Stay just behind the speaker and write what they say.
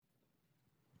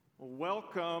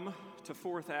Welcome to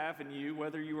Fourth Avenue,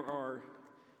 whether you are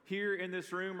here in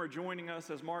this room or joining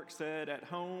us, as Mark said, at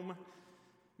home.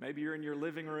 Maybe you're in your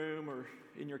living room or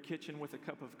in your kitchen with a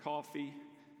cup of coffee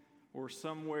or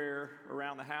somewhere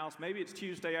around the house. Maybe it's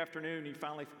Tuesday afternoon, you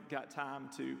finally got time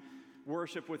to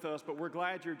worship with us, but we're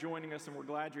glad you're joining us and we're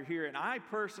glad you're here. And I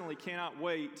personally cannot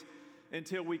wait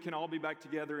until we can all be back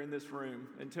together in this room,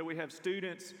 until we have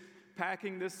students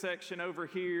packing this section over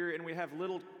here, and we have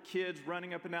little kids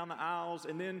running up and down the aisles,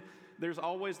 and then there's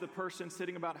always the person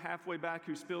sitting about halfway back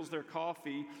who spills their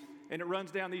coffee, and it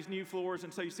runs down these new floors,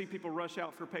 and so you see people rush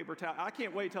out for paper towel. I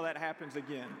can't wait till that happens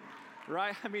again,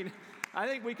 right? I mean, I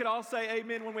think we could all say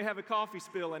amen when we have a coffee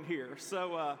spill in here.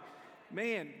 So,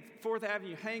 man, Fourth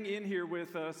Avenue, hang in here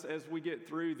with us as we get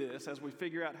through this, as we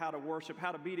figure out how to worship,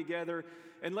 how to be together,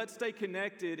 and let's stay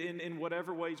connected in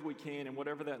whatever ways we can and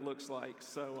whatever that looks like.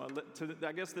 So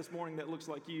I guess this morning that looks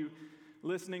like you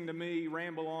listening to me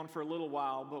ramble on for a little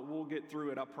while, but we'll get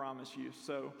through it, I promise you.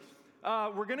 So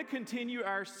we're going to continue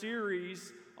our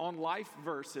series on life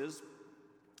verses.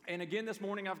 And again, this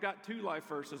morning I've got two life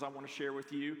verses I want to share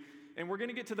with you. And we're going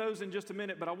to get to those in just a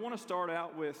minute, but I want to start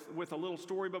out with a little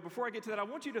story. But before I get to that, I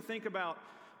want you to think about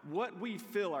what we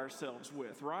fill ourselves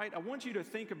with, right? I want you to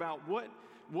think about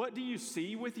what do you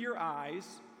see with your eyes?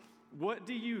 What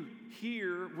do you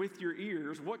hear with your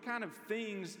ears? What kind of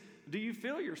things do you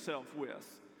fill yourself with?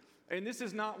 And this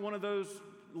is not one of those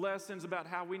lessons about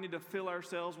how we need to fill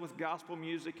ourselves with gospel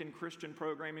music and Christian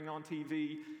programming on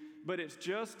TV, but it's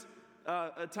just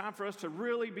a time for us to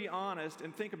really be honest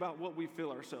and think about what we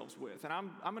fill ourselves with. And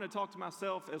I'm going to talk to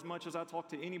myself as much as I talk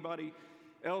to anybody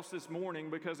else this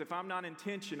morning, because if I'm not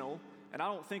intentional and I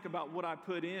don't think about what I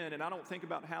put in and I don't think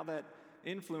about how that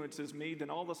influences me,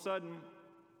 then all of a sudden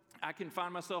I can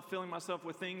find myself filling myself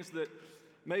with things that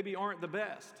maybe aren't the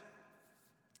best.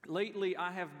 Lately,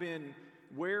 I have been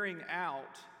wearing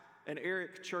out an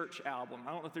Eric Church album.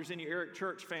 I don't know if there's any Eric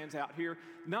Church fans out here.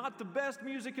 Not the best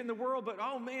music in the world, but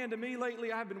oh man, to me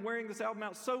lately I've been wearing this album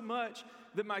out so much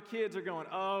that my kids are going,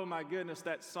 oh my goodness,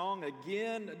 that song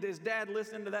again? Is Dad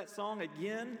listening to that song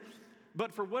again?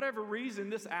 But for whatever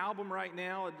reason, this album right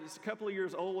now, it's a couple of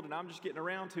years old and I'm just getting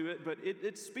around to it, but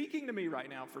it's speaking to me right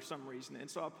now for some reason. And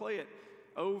so I play it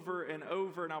over and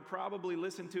over, and I'll probably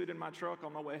listen to it in my truck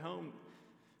on my way home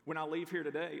when I leave here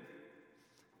today.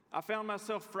 I found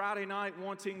myself Friday night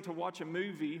wanting to watch a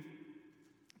movie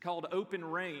called Open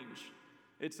Range.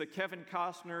 It's a Kevin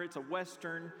Costner, it's a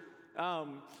Western.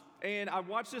 And I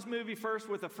watched this movie first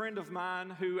with a friend of mine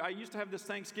who I used to have this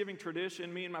Thanksgiving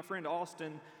tradition. Me and my friend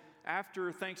Austin,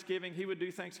 after Thanksgiving, he would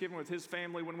do Thanksgiving with his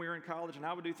family when we were in college, and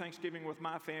I would do Thanksgiving with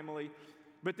my family.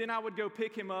 But then I would go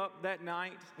pick him up that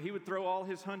night. He would throw all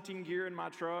his hunting gear in my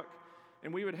truck,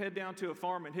 and we would head down to a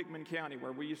farm in Hickman County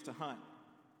where we used to hunt.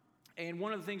 And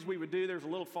one of the things we would do, there's a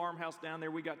little farmhouse down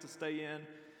there we got to stay in,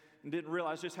 and didn't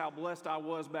realize just how blessed I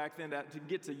was back then to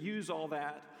get to use all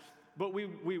that. But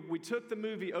we took the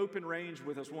movie Open Range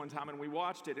with us one time, and we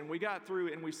watched it, and we got through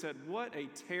it, and we said, what a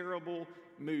terrible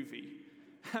movie.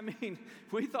 I mean,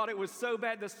 we thought it was so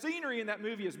bad. The scenery in that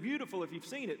movie is beautiful if you've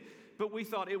seen it, but we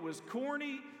thought it was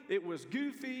corny, it was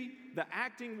goofy, the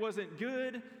acting wasn't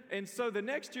good, and so the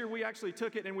next year we actually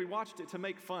took it and we watched it to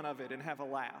make fun of it and have a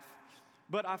laugh.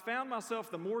 But I found myself,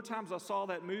 the more times I saw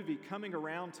that movie, coming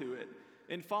around to it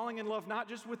and falling in love, not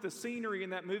just with the scenery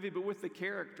in that movie, but with the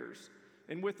characters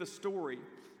and with the story.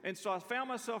 And so I found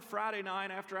myself Friday night,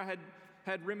 after I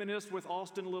had reminisced with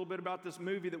Austin a little bit about this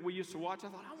movie that we used to watch, I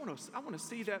thought, I want to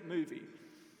see that movie.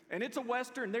 And it's a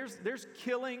Western, there's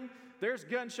killing, there's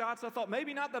gunshots. I thought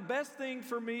maybe not the best thing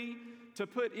for me to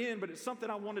put in, but it's something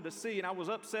I wanted to see. And I was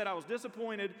upset, I was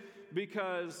disappointed,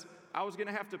 because I was going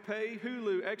to have to pay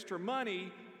Hulu extra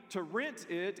money to rent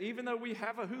it, even though we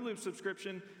have a Hulu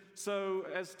subscription. So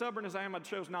as stubborn as I am, I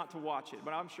chose not to watch it,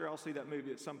 but I'm sure I'll see that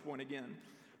movie at some point again.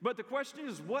 But the question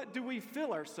is, what do we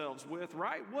fill ourselves with,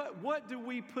 right? What do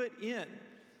we put in?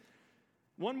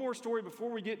 One more story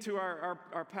before we get to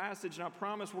our passage, and I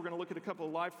promise we're going to look at a couple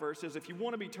of life verses. If you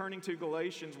want to be turning to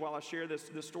Galatians while I share this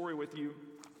story with you,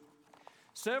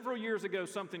 several years ago,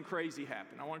 something crazy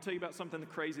happened. I want to tell you about something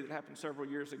crazy that happened several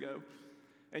years ago.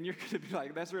 And you're going to be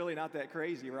like, that's really not that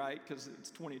crazy, right? Because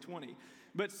it's 2020.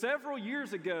 But several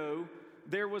years ago,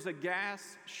 there was a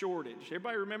gas shortage.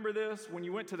 Everybody remember this? When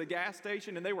you went to the gas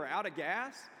station and they were out of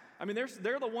gas? I mean,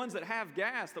 they're the ones that have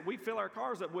gas that we fill our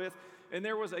cars up with, and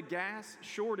there was a gas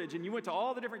shortage. And you went to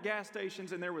all the different gas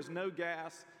stations, and there was no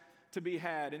gas to be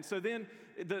had. And so then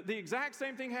the exact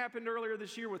same thing happened earlier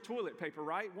this year with toilet paper,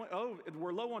 right? Oh,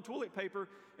 we're low on toilet paper,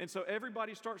 and so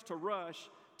everybody starts to rush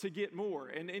to get more.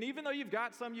 And even though you've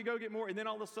got some, you go get more, and then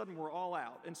all of a sudden we're all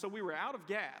out. And so we were out of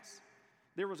gas.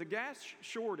 There was a gas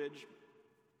shortage.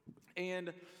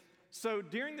 And so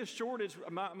during this shortage,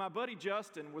 my buddy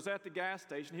Justin was at the gas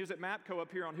station. He was at Mapco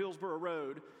up here on Hillsborough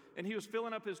Road, and he was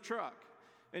filling up his truck.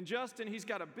 And Justin, he's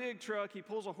got a big truck he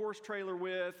pulls a horse trailer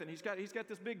with, and he's got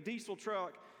this big diesel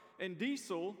truck. And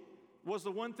diesel was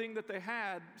the one thing that they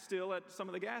had still at some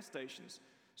of the gas stations.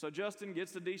 So Justin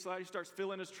gets the diesel out, he starts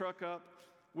filling his truck up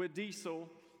with diesel,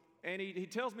 and he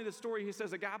tells me this story. He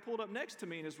says, a guy pulled up next to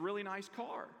me in his really nice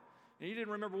car. And he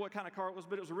didn't remember what kind of car it was,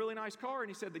 but it was a really nice car. And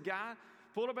he said the guy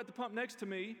pulled up at the pump next to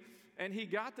me, and he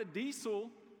got the diesel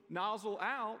nozzle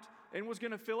out and was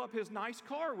going to fill up his nice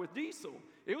car with diesel.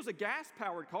 It was a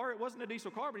gas-powered car. It wasn't a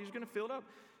diesel car, but he was going to fill it up.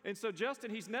 And so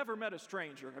Justin, he's never met a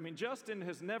stranger. I mean, Justin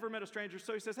has never met a stranger.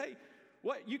 So he says, hey,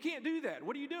 what? You can't do that.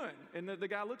 What are you doing? And the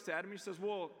guy looks at him. He says,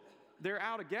 well, they're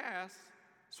out of gas,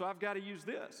 so I've got to use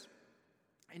this.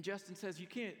 And Justin says, you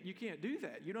can't do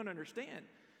that. You don't understand.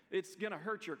 It's going to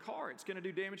hurt your car. It's going to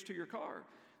do damage to your car.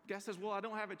 The guy says, well, I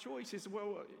don't have a choice. He said,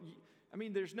 well, I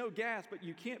mean, there's no gas, but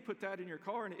you can't put that in your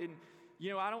car. And you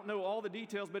know, I don't know all the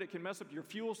details, but it can mess up your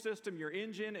fuel system, your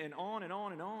engine, and on and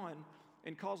on and on,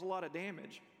 and cause a lot of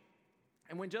damage.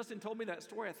 And when Justin told me that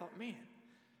story, I thought, man,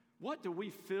 what do we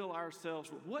fill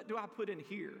ourselves with? What do I put in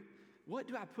here? What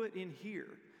do I put in here?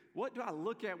 What do I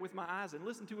look at with my eyes and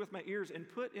listen to with my ears and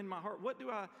put in my heart? What do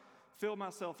I fill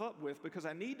myself up with? Because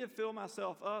I need to fill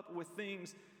myself up with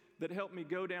things that help me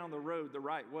go down the road the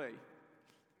right way.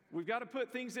 We've got to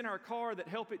put things in our car that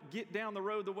help it get down the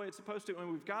road the way it's supposed to,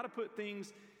 and we've got to put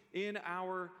things in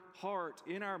our heart,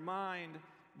 in our mind,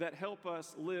 that help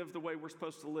us live the way we're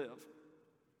supposed to live.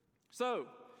 So,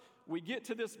 we get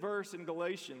to this verse in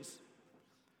Galatians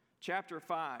chapter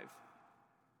 5,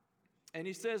 and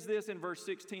he says this in verse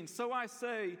 16, so I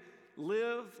say,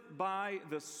 live by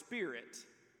the Spirit.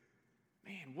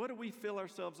 Man, what do we fill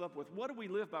ourselves up with? What do we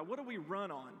live by? What do we run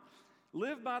on?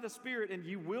 Live by the Spirit, and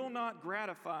you will not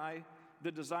gratify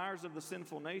the desires of the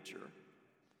sinful nature.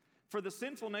 For the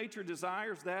sinful nature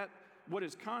desires that what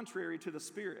is contrary to the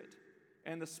Spirit,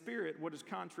 and the Spirit what is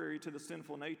contrary to the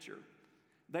sinful nature.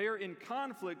 They are in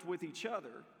conflict with each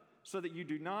other, so that you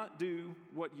do not do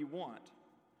what you want.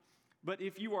 But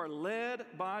if you are led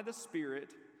by the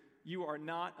Spirit, you are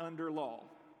not under law.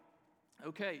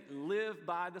 Okay, live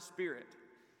by the Spirit.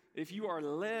 If you are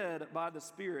led by the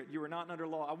Spirit, you are not under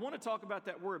law. I want to talk about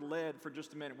that word led for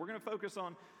just a minute. We're going to focus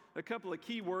on a couple of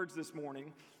key words this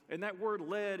morning, and that word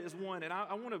led is one. And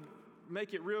I want to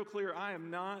make it real clear, I am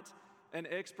not an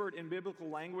expert in biblical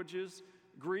languages.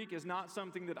 Greek is not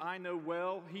something that I know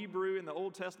well. Hebrew in the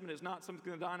Old Testament is not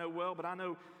something that I know well, but I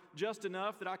know just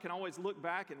enough that I can always look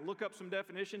back and look up some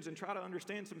definitions and try to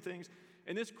understand some things.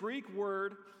 And this Greek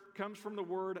word comes from the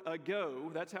word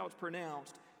ago. That's how it's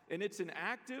pronounced. And it's an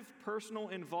active personal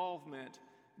involvement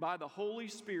by the Holy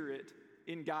Spirit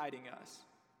in guiding us.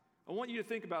 I want you to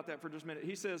think about that for just a minute.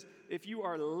 He says, if you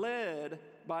are led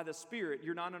by the Spirit,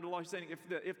 you're not under law. He's saying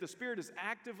if the Spirit is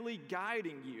actively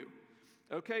guiding you,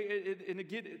 okay, and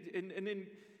again,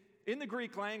 in the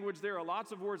Greek language, there are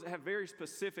lots of words that have very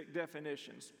specific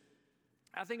definitions.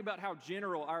 I think about how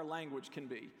general our language can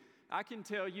be. I can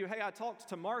tell you, hey, I talked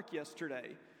to Mark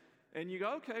yesterday. And you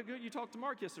go, okay, good, you talked to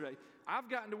Mark yesterday. I've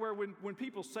gotten to where when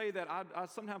people say that, I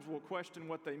sometimes will question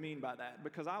what they mean by that.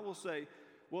 Because I will say,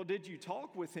 well, did you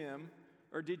talk with him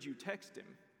or did you text him?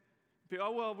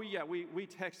 Oh, well, we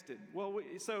texted. Well,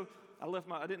 so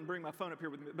I didn't bring my phone up here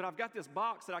with me, but I've got this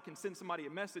box that I can send somebody a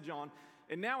message on.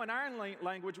 And now in our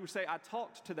language, we say, I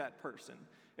talked to that person.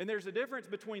 And there's a difference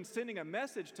between sending a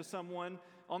message to someone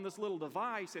on this little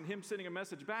device and him sending a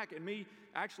message back and me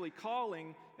actually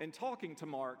calling and talking to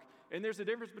Mark. And there's a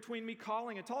difference between me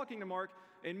calling and talking to Mark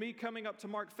and me coming up to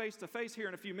Mark face to face here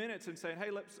in a few minutes and saying, hey,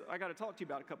 I got to talk to you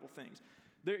about a couple things.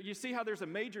 You see how there's a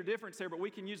major difference there, but we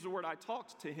can use the word I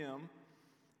talked to him,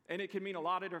 and it can mean a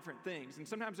lot of different things. And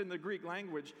sometimes in the Greek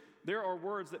language, there are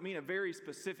words that mean a very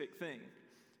specific thing.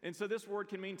 And so this word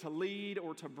can mean to lead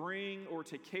or to bring or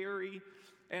to carry.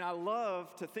 And I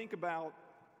love to think about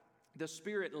the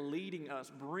Spirit leading us,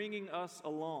 bringing us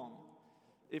along.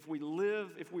 If we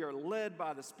are led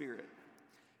by the Spirit.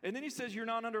 And then he says you're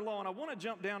not under law. And I want to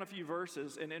jump down a few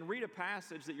verses and read a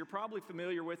passage that you're probably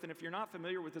familiar with. And if you're not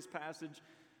familiar with this passage,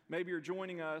 maybe you're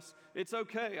joining us. It's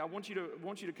okay. I want you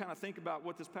to kind of think about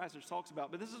what this passage talks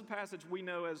about. But this is a passage we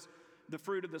know as the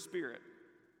fruit of the Spirit.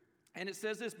 And it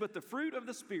says this, but the fruit of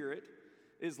the Spirit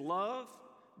is love,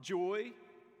 joy,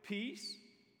 peace,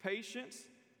 patience,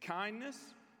 kindness,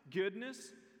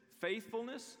 goodness,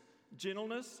 faithfulness,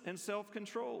 gentleness, and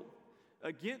self-control.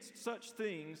 Against such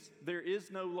things, there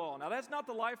is no law. Now, that's not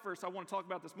the life verse I want to talk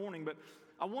about this morning, but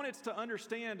I want us to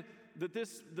understand that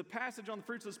the passage on the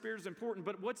fruits of the Spirit is important,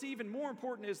 but what's even more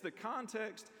important is the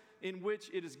context in which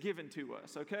it is given to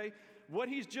us, okay? What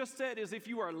he's just said is if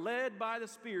you are led by the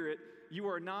Spirit, you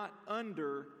are not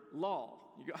under law.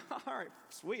 You go, all right,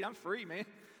 sweet, I'm free, man.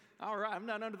 All right, I'm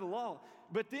not under the law.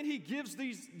 But then he gives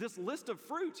this list of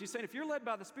fruits. He's saying if you're led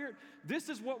by the Spirit, this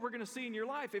is what we're going to see in your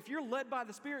life. If you're led by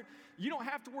the Spirit, you don't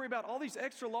have to worry about all these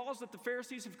extra laws that the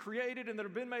Pharisees have created and that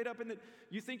have been made up and that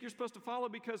you think you're supposed to follow,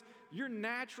 because you're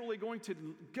naturally going to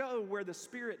go where the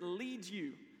Spirit leads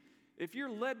you. If you're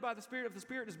led by the Spirit, if the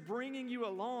Spirit is bringing you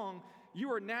along,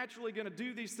 you are naturally going to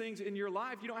do these things in your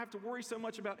life. You don't have to worry so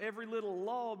much about every little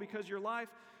law because your life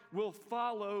will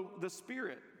follow the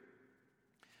Spirit.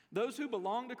 Those who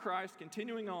belong to Christ,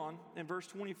 continuing on in verse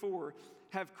 24,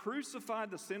 have crucified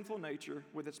the sinful nature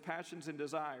with its passions and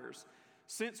desires.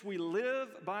 Since we live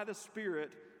by the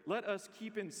Spirit, let us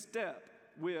keep in step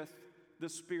with the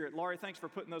Spirit. Laurie, thanks for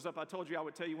putting those up. I told you I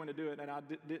would tell you when to do it, and I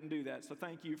didn't do that. So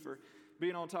thank you for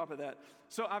being on top of that.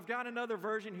 So I've got another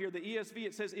version here, the ESV.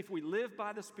 It says, if we live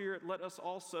by the Spirit, let us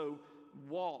also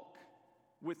walk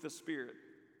with the Spirit.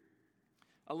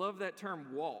 I love that term,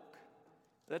 walk.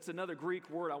 That's another Greek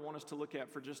word I want us to look at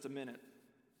for just a minute.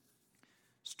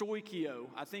 Stoikio,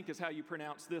 I think, is how you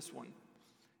pronounce this one.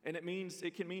 And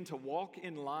it can mean to walk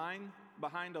in line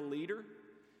behind a leader.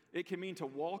 It can mean to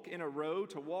walk in a row,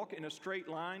 to walk in a straight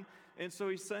line. And so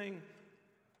he's saying,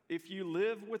 if you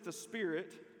live with the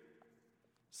Spirit,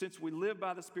 since we live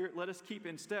by the Spirit, let us keep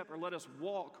in step, or let us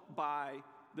walk by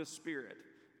the Spirit.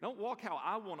 Don't walk how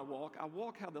I want to walk. I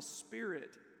walk how the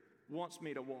Spirit wants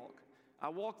me to walk. I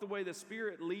walk the way the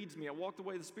Spirit leads me. I walk the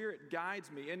way the Spirit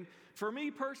guides me. And for me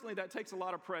personally, that takes a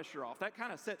lot of pressure off. That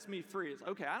kind of sets me free. It's,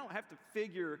 okay, I don't have to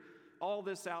figure all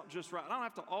this out just right. I don't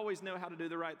have to always know how to do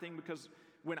the right thing, because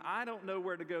when I don't know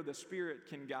where to go, the Spirit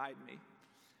can guide me.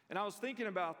 And I was thinking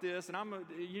about this, and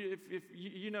if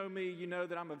you know me, you know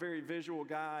that I'm a very visual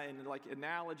guy, and like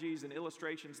analogies and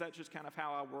illustrations, that's just kind of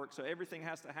how I work. So everything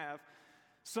has to have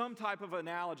some type of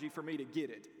analogy for me to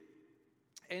get it.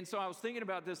 And so I was thinking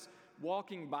about this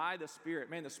walking by the Spirit.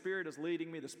 Man, the Spirit is leading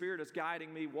me. The Spirit is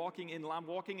guiding me, walking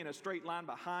in a straight line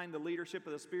behind the leadership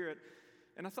of the Spirit.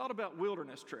 And I thought about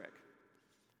Wilderness Trek.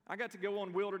 I got to go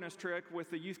on Wilderness Trek with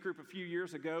the youth group a few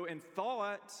years ago and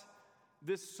thought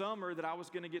this summer that I was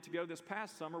going to get to go this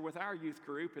past summer with our youth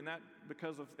group, and that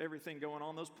because of everything going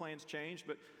on, those plans changed.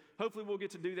 But hopefully we'll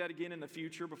get to do that again in the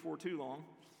future before too long.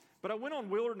 But I went on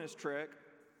Wilderness Trek.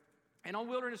 And on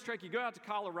Wilderness Trek, you go out to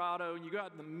Colorado, and you go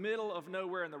out in the middle of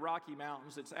nowhere in the Rocky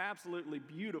Mountains. It's absolutely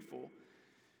beautiful.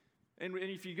 And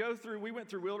if you go through, we went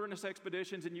through wilderness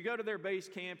expeditions, and you go to their base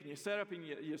camp, and you set up, and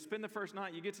you spend the first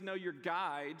night. You get to know your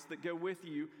guides that go with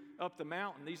you up the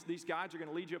mountain. These guides are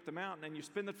going to lead you up the mountain, and you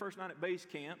spend the first night at base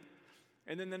camp.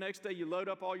 And then the next day, you load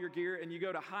up all your gear, and you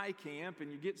go to high camp,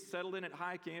 and you get settled in at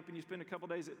high camp, and you spend a couple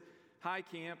days at high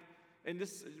camp. And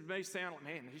this may sound like,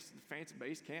 man, these fancy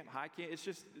base camp, high camp. It's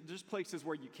just places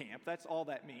where you camp. That's all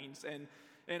that means. And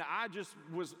I just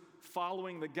was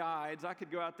following the guides. I could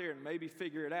go out there and maybe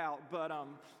figure it out.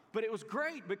 But it was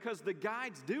great because the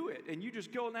guides do it. And you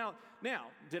just go now. Now,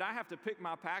 did I have to pick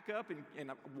my pack up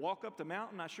and walk up the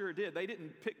mountain? I sure did. They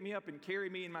didn't pick me up and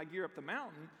carry me and my gear up the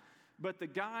mountain. But the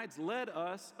guides led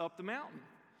us up the mountain.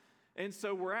 And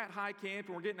so we're at high camp,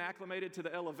 and we're getting acclimated to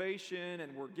the elevation,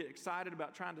 and we're getting excited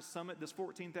about trying to summit this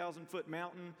 14,000-foot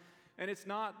mountain. And it's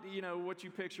not, what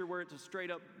you picture where it's a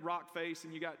straight-up rock face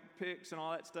and you got picks and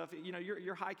all that stuff.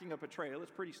 You're hiking up a trail.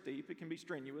 It's pretty steep. It can be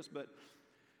strenuous, but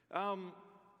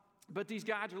these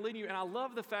guys are leading you. And I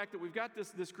love the fact that we've got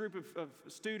this group of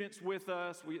students with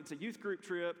us. It's a youth group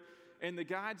trip. And the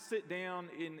guides sit down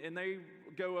and they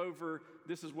go over,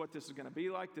 this is what this is going to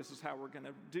be like. This is how we're going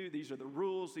to do. These are the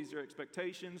rules. These are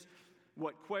expectations.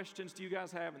 What questions do you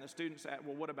guys have? And the students ask,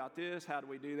 well, what about this? How do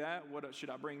we do that?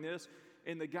 Should I bring this?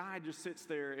 And the guide just sits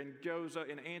there and goes up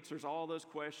and answers all those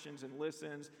questions and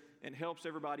listens and helps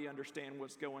everybody understand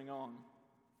what's going on.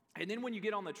 And then when you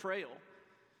get on the trail,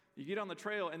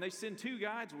 and they send two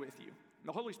guides with you.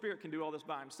 The Holy Spirit can do all this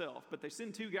by himself, but they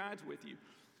send two guides with you.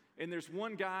 And there's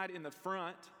one guide in the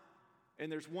front,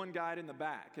 and there's one guide in the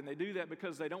back. And they do that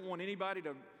because they don't want anybody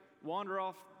to wander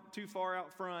off too far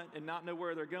out front and not know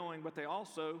where they're going, but they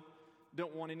also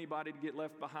don't want anybody to get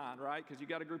left behind, right? Because you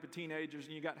got a group of teenagers,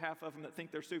 and you got half of them that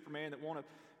think they're Superman, that want to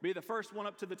be the first one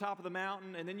up to the top of the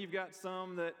mountain, and then you've got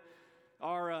some that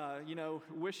are,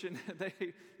 wishing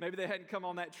maybe they hadn't come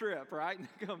on that trip, right? And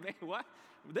they go, man, what?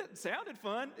 That sounded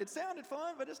fun. It sounded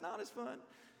fun, but it's not as fun.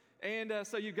 And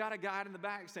so you've got a guide in the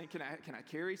back saying, can I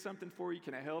carry something for you?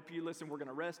 Can I help you? Listen, we're going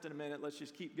to rest in a minute. Let's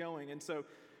just keep going. And so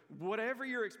whatever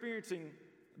you're experiencing,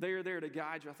 they're there to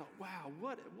guide you. I thought, wow,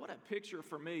 what a picture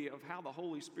for me of how the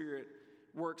Holy Spirit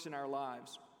works in our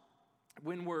lives.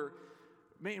 When we're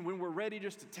ready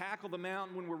just to tackle the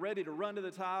mountain, when we're ready to run to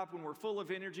the top, when we're full of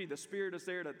energy, the Spirit is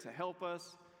there to help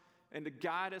us and to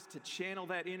guide us, to channel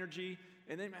that energy.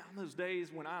 And then on those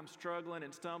days when I'm struggling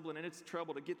and stumbling and it's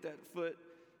trouble to get that foot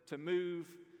to move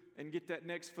and get that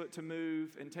next foot to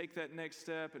move and take that next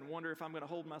step and wonder if I'm going to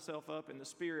hold myself up, and the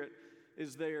Spirit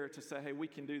is there to say, hey, we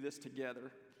can do this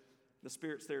together. The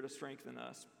Spirit's there to strengthen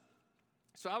us.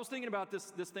 So I was thinking about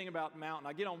this thing about mountain.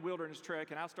 I get on Wilderness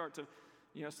Trek and I start to,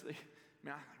 say,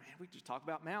 man, we just talk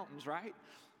about mountains, right?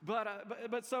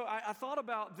 But so I thought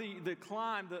about the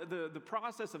climb, the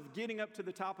process of getting up to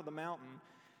the top of the mountain.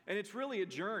 And it's really a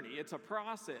journey. It's a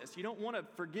process. You don't want to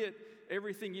forget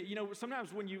everything.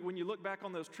 Sometimes when you look back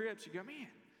on those trips, you go, man,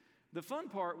 the fun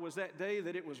part was that day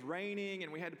that it was raining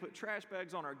and we had to put trash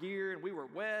bags on our gear and we were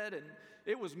wet and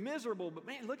it was miserable. But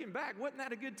man, looking back, wasn't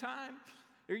that a good time?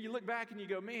 Or you look back and you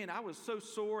go, man, I was so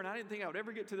sore and I didn't think I would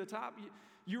ever get to the top.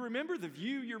 You remember the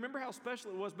view. You remember how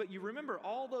special it was, but you remember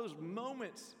all those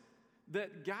moments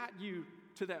that got you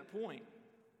to that point.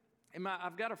 And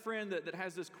I've got a friend that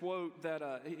has this quote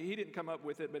that he didn't come up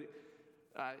with it, but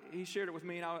he shared it with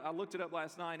me, and I looked it up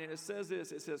last night, and it says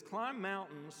this. It says, climb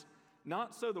mountains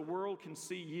not so the world can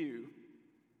see you,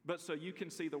 but so you can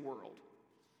see the world.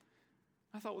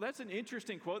 I thought, well, that's an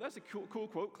interesting quote. That's a cool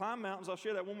quote. Climb mountains, I'll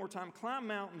share that one more time. Climb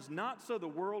mountains not so the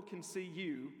world can see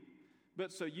you,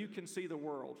 but so you can see the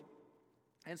world.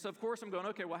 And so, of course, I'm going,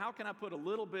 okay, well, how can I put a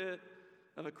little bit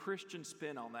of a Christian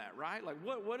spin on that, right? Like,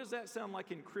 what does that sound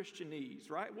like in Christianese,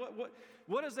 right?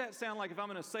 What does that sound like if I'm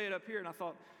going to say it up here? And I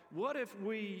thought, what if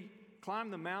we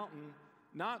climb the mountain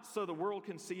not so the world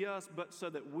can see us, but so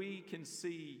that we can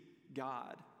see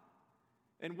God?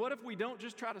 And what if we don't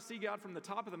just try to see God from the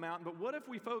top of the mountain, but what if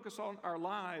we focus on our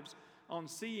lives on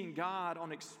seeing God,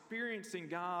 on experiencing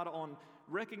God, on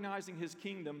recognizing His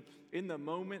kingdom in the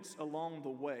moments along the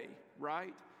way,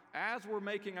 right? As we're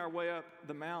making our way up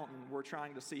the mountain, we're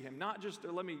trying to see Him. Not just,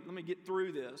 let me get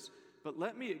through this, but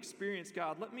let me experience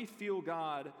God. Let me feel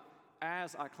God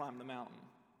as I climb the mountain.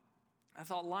 I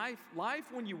thought life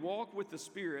when you walk with the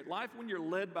Spirit, life when you're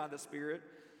led by the Spirit,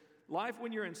 life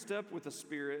when you're in step with the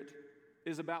Spirit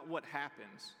is about what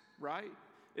happens, right?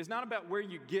 It's not about where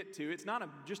you get to. It's not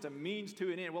just a means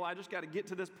to an end. Well, I just got to get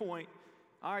to this point.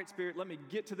 All right, Spirit, let me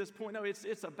get to this point. No,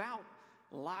 it's about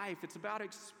life. It's about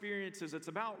experiences. It's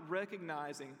about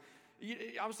recognizing.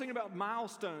 I was thinking about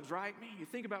milestones, right? Man, you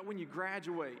think about when you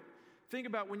graduate. Think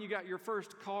about when you got your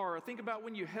first car. Think about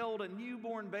when you held a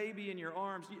newborn baby in your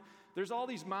arms. There's all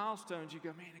these milestones. You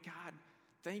go, man, God,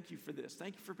 thank you for this.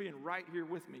 Thank you for being right here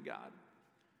with me, God.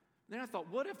 Then I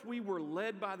thought, what if we were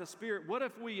led by the Spirit? What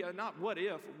if we, not what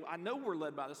if, I know we're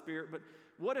led by the Spirit, but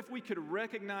what if we could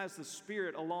recognize the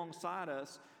Spirit alongside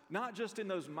us, not just in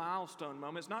those milestone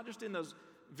moments, not just in those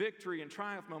victory and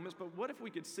triumph moments, but what if we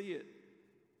could see it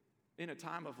in a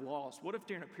time of loss? What if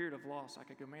during a period of loss I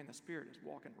could go, man, the Spirit is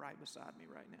walking right beside me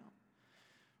right now?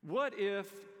 What if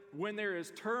when there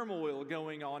is turmoil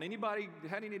going on, anybody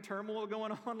had any turmoil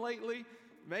going on lately?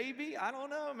 Maybe, I don't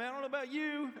know, man, I don't know about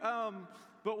you.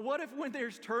 But what if when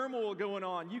there's turmoil going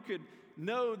on, you could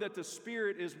know that the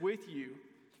Spirit is with you,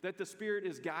 that the Spirit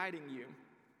is guiding you?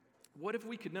 What if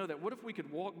we could know that? What if we could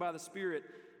walk by the Spirit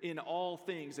in all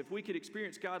things? If we could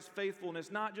experience God's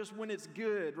faithfulness, not just when it's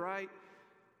good, right?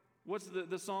 What's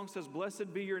the song says,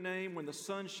 blessed be your name when the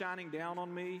sun's shining down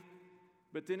on me.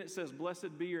 But then it says,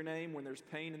 blessed be your name when there's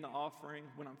pain in the offering,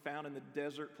 when I'm found in the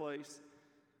desert place.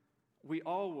 We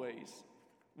always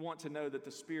want to know that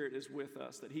the Spirit is with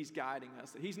us, that He's guiding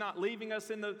us, that He's not leaving us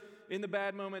in the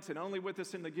bad moments and only with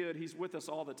us in the good. He's with us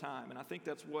all the time. And I think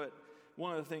that's what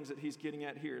one of the things that He's getting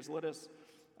at here is let us,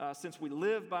 since we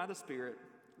live by the Spirit,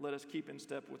 let us keep in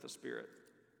step with the Spirit.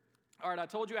 All right, I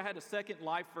told you I had a second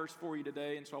life verse for you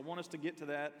today, and so I want us to get to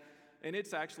that. And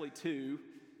it's actually 2,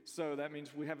 so that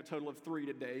means we have a total of 3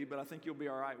 today, but I think you'll be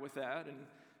all right with that. And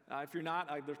if you're not,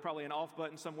 there's probably an off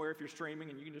button somewhere if you're streaming,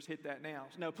 and you can just hit that now.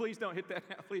 No, please don't hit that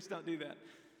now. Please don't do that.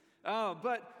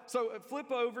 So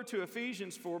flip over to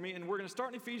Ephesians for me, and we're going to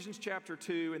start in Ephesians chapter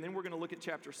 2, and then we're going to look at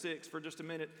chapter 6 for just a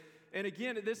minute. And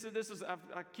again,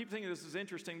 I keep thinking this is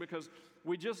interesting because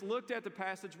we just looked at the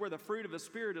passage where the fruit of the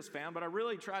Spirit is found, but I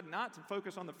really tried not to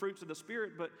focus on the fruits of the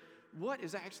Spirit, but what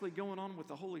is actually going on with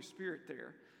the Holy Spirit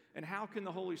there? And how can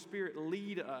the Holy Spirit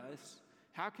lead us?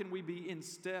 How can we be in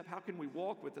step? How can we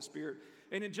walk with the Spirit?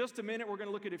 And in just a minute, we're going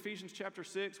to look at Ephesians chapter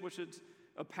 6, which is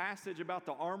a passage about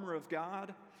the armor of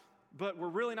God. but we're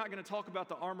really not going to talk about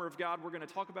the armor of God. We're going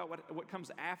to talk about what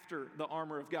comes after the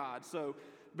armor of God. So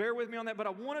bear with me on that. But I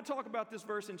want to talk about this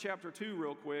verse in chapter 2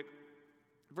 real quick,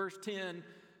 verse 10.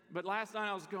 But last night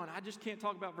I was going, I just can't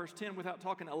talk about verse 10 without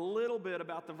talking a little bit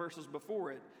about the verses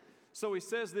before it. So he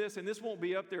says this, and this won't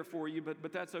be up there for you,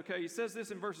 but that's okay. He says this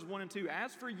in verses 1 and 2.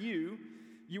 As for you,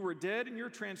 you were dead in your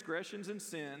transgressions and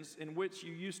sins in which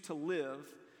you used to live.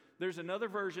 There's another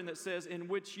version that says in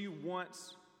which you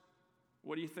once,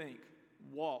 what do you think?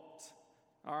 Walked.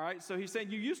 All right, so he's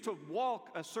saying you used to walk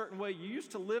a certain way. You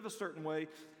used to live a certain way.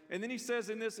 And then he says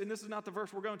in this, and this is not the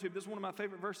verse we're going to, but this is one of my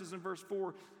favorite verses in verse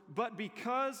 4, but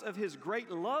because of his great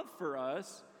love for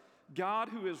us, God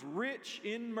who is rich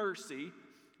in mercy,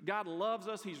 God loves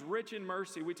us, he's rich in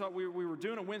mercy. We were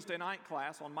doing a Wednesday night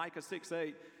class on Micah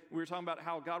 6:8. We were talking about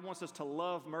how God wants us to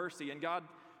love mercy, and God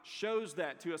shows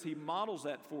that to us. He models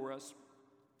that for us.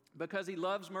 Because he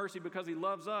loves mercy, because he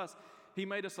loves us, he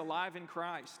made us alive in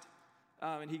Christ,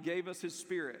 and he gave us his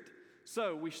Spirit.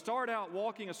 So we start out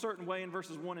walking a certain way in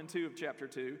verses 1 and 2 of chapter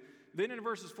 2. Then in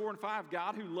verses 4 and 5,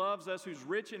 God who loves us, who's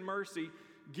rich in mercy,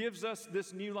 gives us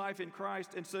this new life in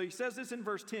Christ. And so he says this in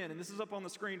verse 10, and this is up on the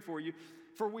screen for you.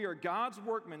 For we are God's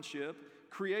workmanship,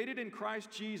 created in Christ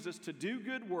Jesus to do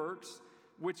good works,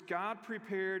 which God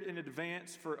prepared in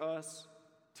advance for us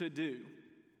to do.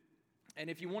 And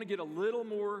if you want to get a little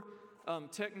more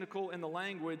technical in the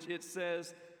language, it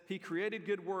says he created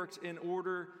good works in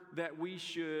order that we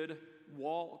should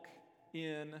walk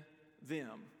in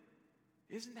them.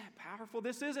 Isn't that powerful?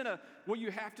 This isn't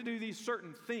you have to do these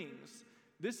certain things.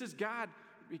 This is God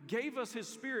gave us his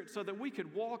Spirit so that we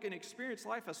could walk and experience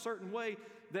life a certain way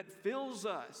that fills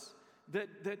us, that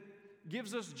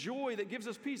gives us joy, that gives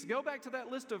us peace. Go back to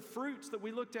that list of fruits that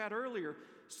we looked at earlier.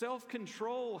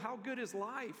 Self-control. How good is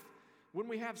life when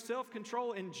we have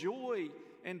self-control and joy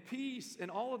and peace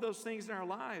and all of those things in our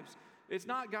lives? It's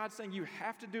not God saying you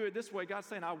have to do it this way. God's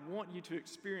saying I want you to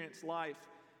experience life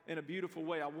in a beautiful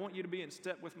way. I want you to be in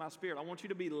step with my Spirit. I want you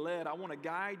to be led. I want to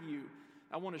guide you.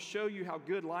 I want to show you how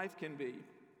good life can be.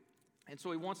 And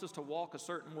so he wants us to walk a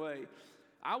certain way.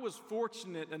 I was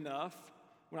fortunate enough,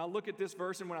 when I look at this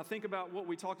verse and when I think about what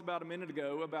we talked about a minute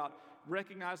ago, about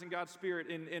recognizing God's Spirit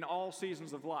in all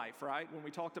seasons of life, right? When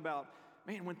we talked about,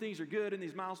 man, when things are good and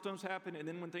these milestones happen, and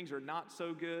then when things are not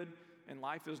so good and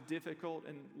life is difficult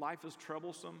and life is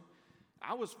troublesome.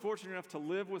 I was fortunate enough to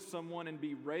live with someone and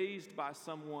be raised by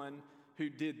someone who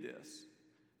did this.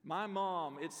 My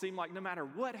mom, it seemed like no matter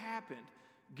what happened,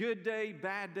 good day,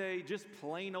 bad day, just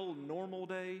plain old normal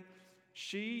day,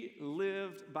 she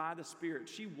lived by the Spirit.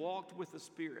 She walked with the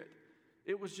Spirit.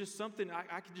 It was just something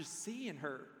I could just see in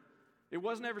her. It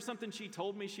wasn't ever something she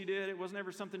told me she did. It wasn't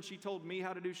ever something she told me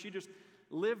how to do. She just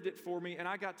lived it for me, and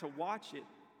I got to watch it.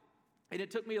 And it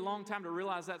took me a long time to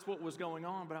realize that's what was going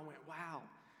on, but I went, wow,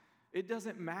 it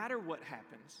doesn't matter what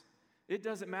happens. It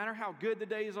doesn't matter how good the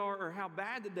days are or how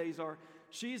bad the days are.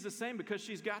 She's the same because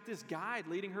she's got this guide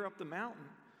leading her up the mountain.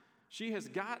 She has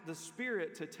got the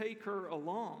Spirit to take her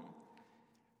along.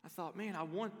 I thought, man, I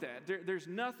want that. There's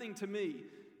nothing to me.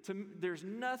 There's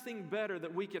nothing better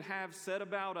that we could have said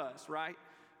about us, right?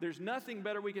 There's nothing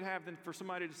better we could have than for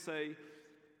somebody to say,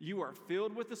 you are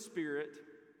filled with the Spirit,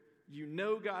 you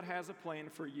know God has a plan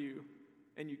for you,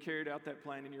 and you carried out that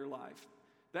plan in your life.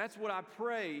 That's what I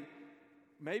pray.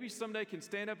 Maybe someday can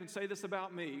stand up and say this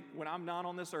about me when I'm not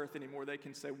on this earth anymore. They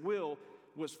can say, Will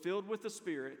was filled with the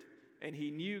Spirit, and he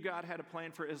knew God had a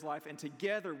plan for his life, and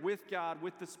together with God,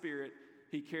 with the Spirit,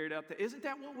 he carried out that. Isn't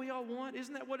that what we all want?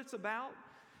 Isn't that what it's about?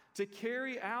 To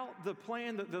carry out the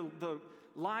plan, the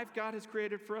life God has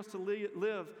created for us to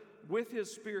live with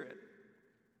his Spirit.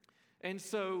 And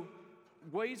so,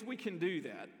 ways we can do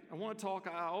that. I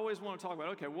always want to talk about,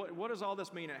 okay, what does all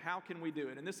this mean and how can we do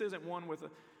it? And this isn't one with a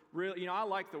real, I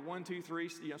like the 1, 2, 3,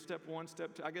 step 1,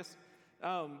 step 2, I guess.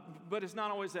 But it's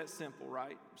not always that simple,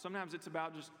 right? Sometimes it's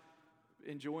about just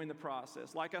enjoying the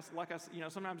process. Like I,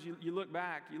 sometimes you look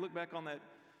back on that,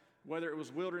 whether it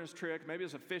was wilderness trip, maybe it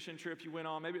was a fishing trip you went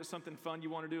on, maybe it was something fun you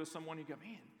want to do with someone, you go,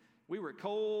 man, we were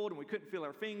cold and we couldn't feel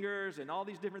our fingers and all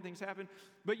these different things happened.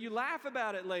 But you laugh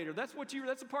about it later. That's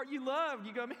the part you loved.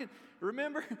 You go, man,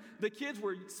 remember the kids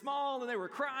were small and they were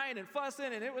crying and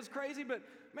fussing and it was crazy, but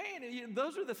man,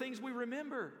 those are the things we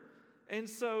remember. And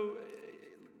so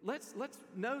let's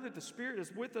know that the Spirit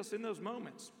is with us in those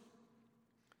moments.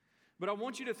 But I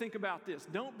want you to think about this.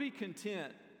 Don't be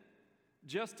content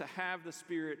just to have the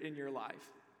Spirit in your life.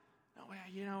 Oh,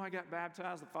 well, I got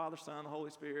baptized, the Father, Son, the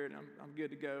Holy Spirit, and I'm good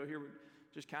to go. Here we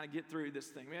just kind of get through this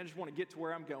thing. I just want to get to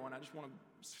where I'm going. I just want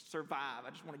to survive.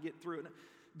 I just want to get through it.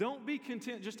 Don't be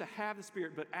content just to have the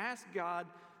Spirit, but ask God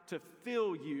to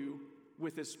fill you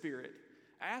with His Spirit.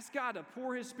 Ask God to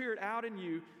pour His Spirit out in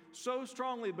you so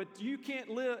strongly, but you can't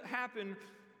happen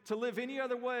to live any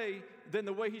other way than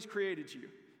the way He's created you.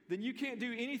 Then you can't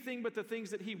do anything but the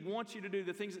things that He wants you to do,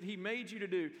 the things that He made you to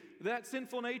do. That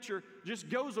sinful nature just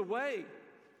goes away.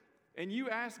 And you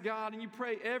ask God and you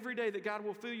pray every day that God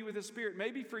will fill you with His Spirit.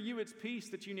 Maybe for you it's peace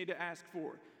that you need to ask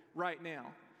for right now.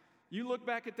 You look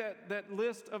back at that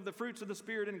list of the fruits of the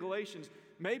Spirit in Galatians.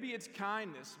 Maybe it's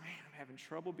kindness. Man, I'm having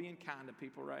trouble being kind to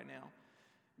people right now.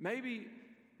 Maybe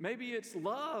it's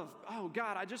love. Oh,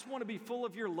 God, I just want to be full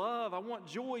of your love. I want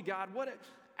joy, God.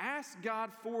 Ask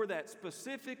God for that.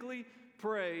 Specifically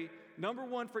pray, number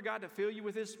one, for God to fill you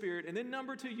with His Spirit. And then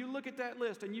number two, you look at that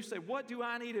list and you say, what do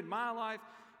I need in my life?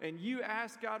 And you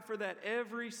ask God for that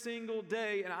every single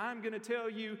day. And I'm going to tell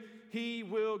you, He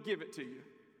will give it to you.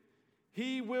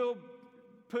 He will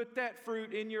put that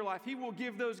fruit in your life. He will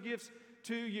give those gifts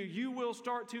to you. You will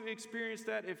start to experience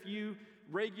that if you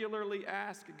regularly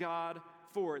ask God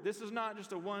for it. This is not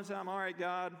just a one-time, all right,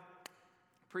 God,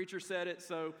 preacher said it,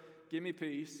 so give me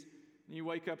peace. And you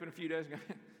wake up in a few days and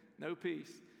go, no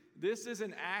peace. This is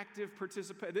an active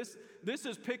participation. This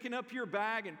is picking up your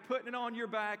bag and putting it on your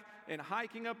back and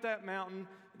hiking up that mountain.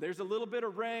 There's a little bit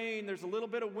of rain. There's a little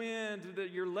bit of wind.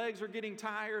 Your legs are getting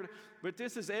tired. But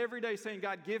this is every day saying,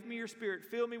 God, give me your Spirit.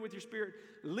 Fill me with your Spirit.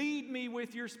 Lead me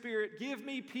with your Spirit. Give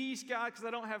me peace, God, because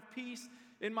I don't have peace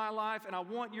in my life, and I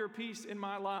want your peace in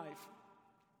my life.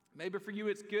 Maybe for you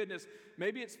it's goodness.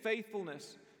 Maybe it's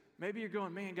faithfulness. Maybe you're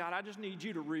going, man, God, I just need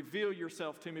you to reveal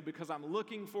yourself to me because I'm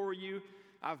looking for you.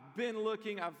 I've been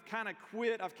looking. I've kind of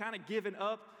quit. I've kind of given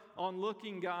up on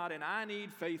looking, God, and I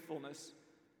need faithfulness.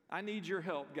 I need your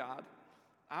help, God.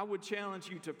 I would challenge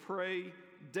you to pray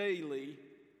daily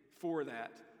for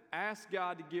that. Ask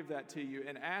God to give that to you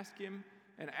and ask Him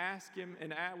and ask Him.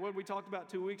 And what we talked about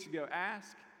 2 weeks ago,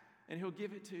 ask and He'll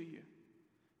give it to you.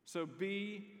 So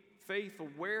be faithful.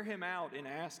 Wear Him out in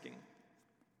asking.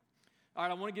 All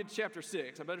right, I want to get to chapter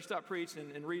 6. I better stop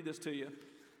preaching and read this to you.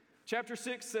 Chapter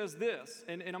 6 says this,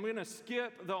 and I'm going to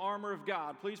skip the armor of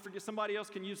God. Please forget, somebody else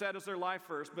can use that as their life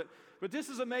verse. But this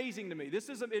is amazing to me.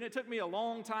 And it took me a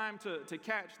long time to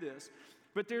catch this.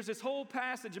 But there's this whole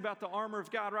passage about the armor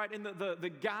of God, right? And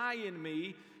the guy in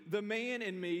me, the man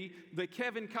in me, the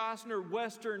Kevin Costner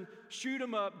Western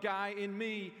shoot-'em-up guy in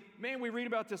me, man, we read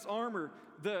about this armor,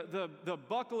 the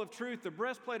buckle of truth, the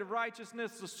breastplate of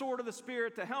righteousness, the sword of the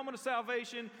Spirit, the helmet of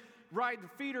salvation, right? The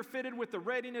feet are fitted with the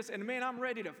readiness, and man, I'm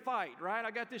ready to fight, right? I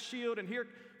got this shield, and here,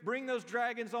 bring those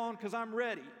dragons on because I'm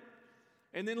ready.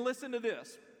 And then listen to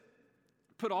this.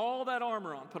 Put all that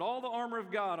armor on. Put all the armor of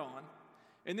God on.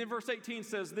 And then verse 18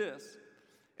 says this,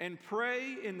 and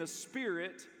pray in the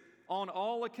Spirit on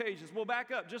all occasions. We'll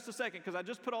back up just a second because I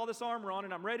just put all this armor on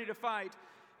and I'm ready to fight.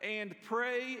 And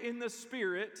pray in the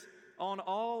Spirit on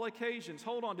all occasions.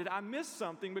 Hold on, did I miss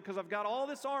something? Because I've got all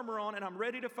this armor on and I'm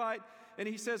ready to fight. And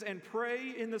he says, and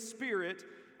pray in the Spirit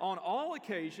on all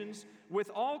occasions with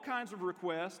all kinds of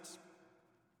requests.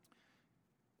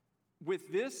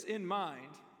 With this in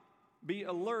mind, be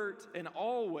alert and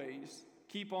always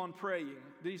keep on praying.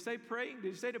 Did he say praying?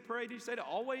 Did he say to pray? Did he say to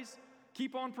always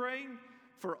keep on praying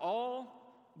for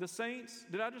all the saints?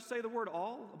 Did I just say the word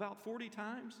all about 40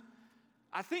 times?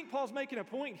 I think Paul's making a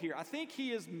point here. I think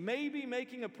he is maybe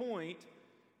making a point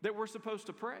that we're supposed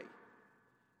to pray.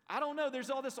 I don't know. There's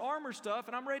all this armor stuff,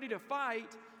 and I'm ready to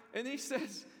fight. And he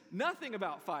says nothing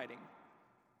about fighting.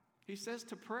 He says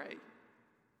to pray.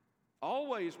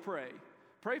 Always pray.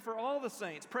 Pray for all the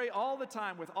saints. Pray all the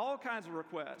time with all kinds of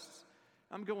requests.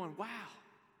 I'm going, wow.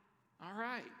 All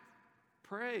right.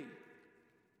 Pray.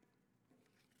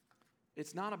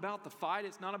 It's not about the fight.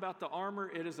 It's not about the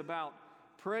armor. It is about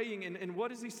praying. And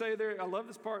what does he say there? I love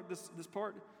this part. This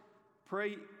part.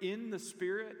 Pray in the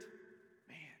Spirit.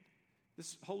 Man,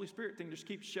 this Holy Spirit thing just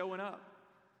keeps showing up.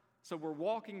 So we're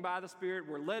walking by the Spirit.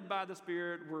 We're led by the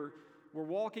Spirit. We're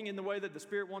walking in the way that the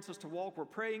Spirit wants us to walk. We're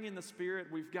praying in the Spirit.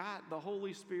 We've got the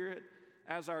Holy Spirit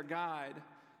as our guide.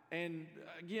 And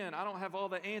again, I don't have all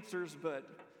the answers, but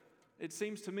it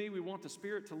seems to me we want the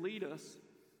Spirit to lead us.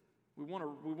 We want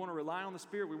to rely on the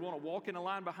Spirit. We want to walk in a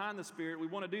line behind the Spirit. We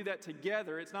want to do that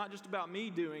together. It's not just about me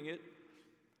doing it.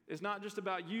 It's not just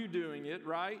about you doing it,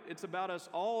 right? It's about us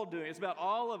all doing it. It's about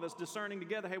all of us discerning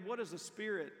together, hey, what is the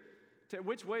Spirit?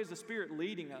 Which way is the Spirit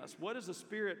leading us? What is the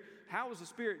Spirit? How is the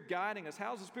Spirit guiding us?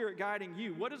 How is the Spirit guiding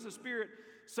you? What is the Spirit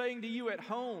saying to you at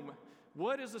home?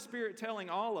 What is the Spirit telling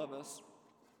all of us?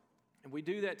 And we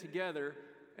do that together,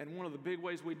 and one of the big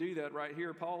ways we do that right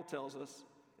here, Paul tells us,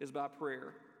 is by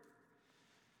prayer.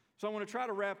 So I want to try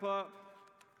to wrap up.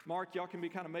 Mark, y'all can be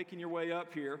kind of making your way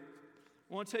up here.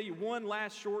 I want to tell you one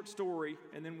last short story,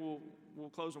 and then we'll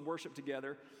close and worship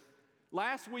together.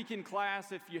 Last week in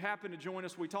class, if you happen to join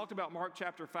us, we talked about Mark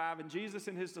chapter 5, and Jesus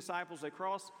and his disciples, they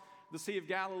cross the Sea of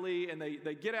Galilee, and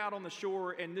they get out on the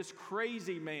shore, and this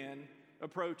crazy man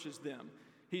approaches them.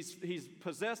 He's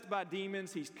possessed by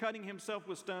demons. He's cutting himself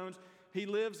with stones. He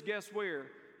lives, guess where?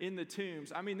 In the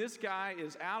tombs. I mean, this guy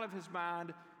is out of his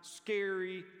mind,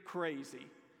 scary, crazy.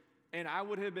 And I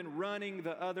would have been running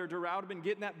the other direction. I would have been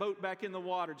getting that boat back in the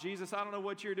water. Jesus, I don't know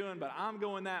what you're doing, but I'm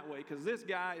going that way because this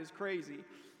guy is crazy.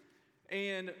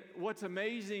 And what's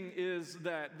amazing is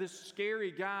that this scary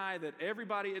guy that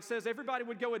it says everybody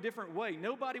would go a different way.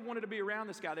 Nobody wanted to be around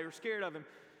this guy. They were scared of him.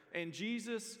 And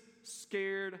Jesus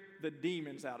scared the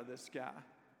demons out of this guy.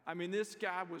 I mean, this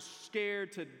guy was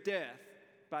scared to death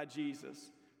by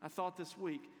Jesus. I thought this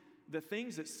week, the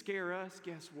things that scare us,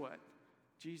 guess what?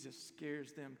 Jesus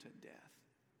scares them to death.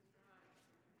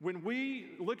 When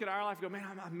we look at our life and go,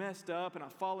 man, I messed up and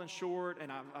I've fallen short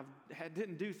and I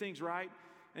didn't do things right.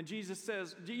 And Jesus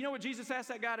says, do you know what Jesus asked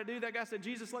that guy to do? That guy said,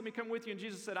 Jesus, let me come with you. And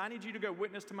Jesus said, I need you to go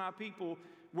witness to my people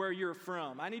where you're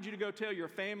from. I need you to go tell your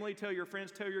family, tell your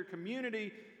friends, tell your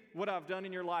community what I've done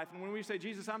in your life. And when we say,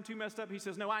 Jesus, I'm too messed up, he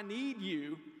says, no, I need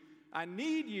you. I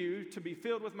need you to be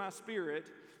filled with my Spirit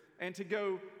and to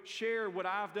go share what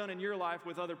I've done in your life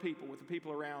with other people, with the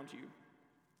people around you.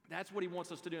 That's what he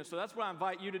wants us to do. And so that's what I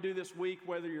invite you to do this week,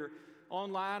 whether you're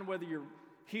online, whether you're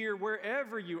here,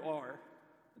 wherever you are.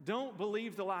 Don't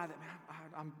believe the lie that,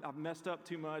 man, I've messed up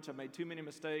too much. I've made too many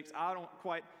mistakes. I don't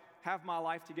quite have my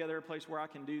life together, a place where I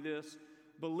can do this.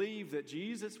 Believe that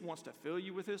Jesus wants to fill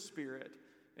you with his Spirit,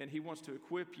 and he wants to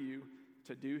equip you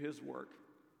to do his work.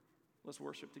 Let's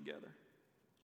worship together.